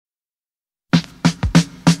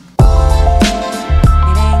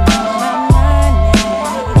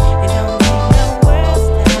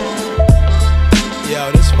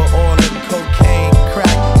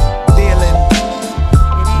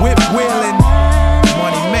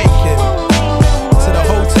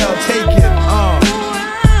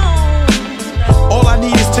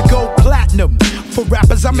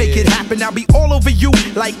I'll be all over you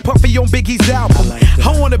like Puffy on Biggie's album.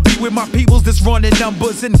 I wanna be with my peoples that's running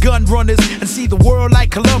numbers and gun runners and see the world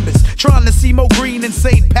like Columbus. Trying to see Mo Green and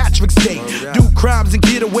St. Patrick's Day. Do crimes and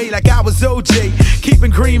get away like I was OJ. Keeping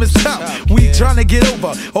cream is tough. We trying to get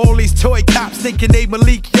over all these toy cops thinking they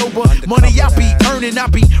Malik Yoba. Money I be earning, I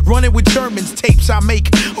be running with Germans. Tapes I make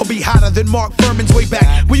will be hotter than Mark Furman's way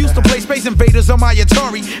back. We used to play Space Invaders on my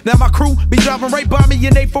Atari. Now my crew be driving right by me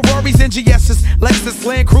in they Ferraris and GS's, Lexus,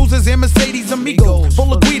 Land Cruisers, and Mercedes Amigos.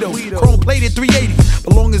 Full of Guidos, chrome plated 380s.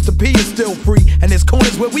 But long as the P is still free and there's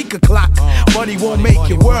corners where we could clock, money won't make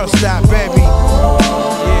your world stop, baby.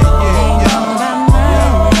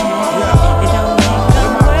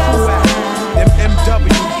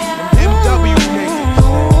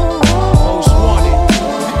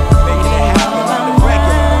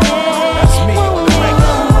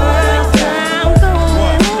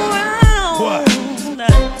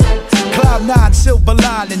 Silver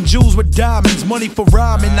lining, jewels with diamonds, money for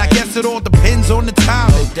rhyming. I guess it all depends on the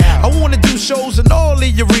timing. I wanna do shows in all the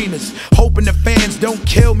arenas, hoping the fans don't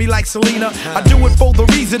kill me like Selena. I do it for the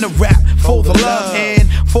reason of rap, for the love, and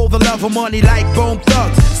for the love of money like Bone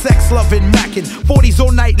Thugs. Sex, loving, macking, 40s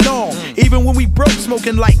all night long. Even when we broke,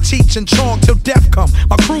 smoking like Cheech and Chong till death come.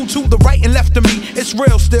 My crew to the right and left of me, it's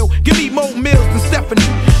real still. Give me more meals than Stephanie.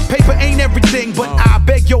 Paper ain't everything, but I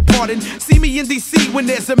beg your pardon. See me in DC when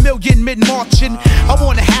there's a million mid-marching. I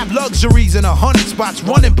wanna have luxuries in 100 spots,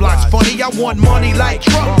 running blocks. Funny, I want money like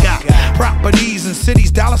Trump got. Properties and cities,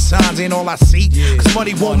 dollar signs ain't all I see. Cause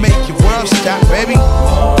money won't make your world stop, baby.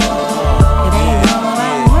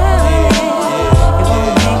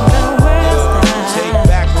 Take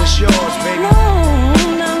back what's yours, baby.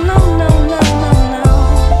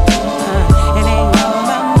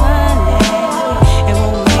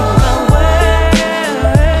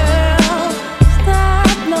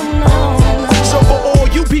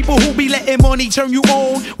 Who be letting money turn you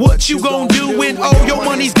on? What you gon' do when all your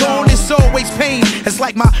money's gone? It's always pain. It's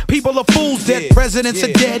like my people are fools. Dead presidents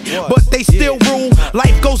are dead, but they still rule.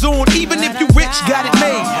 Life goes on even if you rich, got it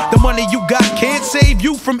made. The money you got can't save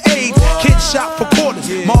you from AIDS. Kids shot for quarters,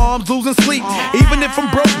 moms losing sleep. Even if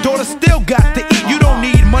I'm broke, daughter still got to eat. You don't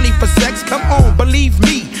need money for sex, come on, believe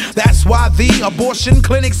me. That's why the abortion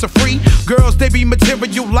clinics are free. Girls, they be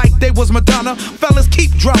material like they was Madonna. Fellas,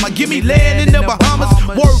 keep drama, give me land in the Bahamas.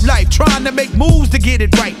 Word life, trying to make moves to get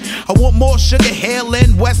it right. I want more Sugar Hill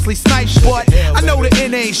and Wesley Snipes, but I know the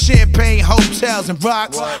N ain't champagne, hotels and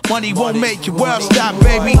rocks. Money won't make your world stop,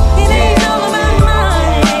 baby. It ain't all about money.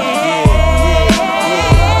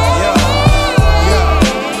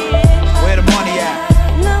 Where the money at?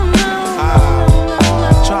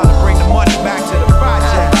 Trying to bring the money back to the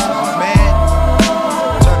projects, man.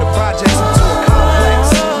 Turn the projects into a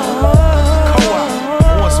complex. Co-op. I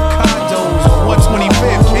want some condos on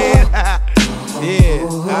 125th, kid. Yeah,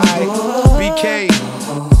 alright. BK.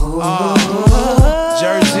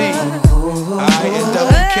 Jersey. Alright,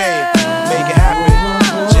 NWK. Make it happen.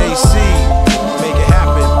 JC. Make it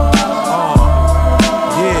happen.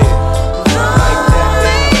 Yeah. Like that.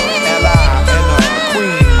 LI and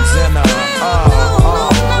Queens and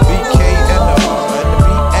BK and the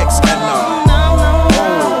BX and Mount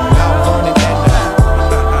Vernon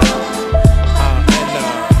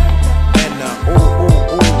and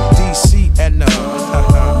DC and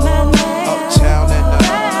uptown and downtown and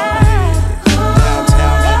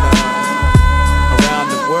around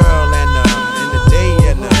the world and in the day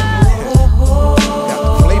and got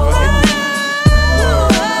the flavor in me.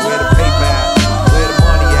 Word, where the paper at? Where the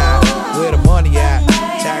money at? Where the money at?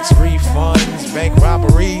 Tax refunds, bank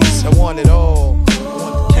robberies, I want it all.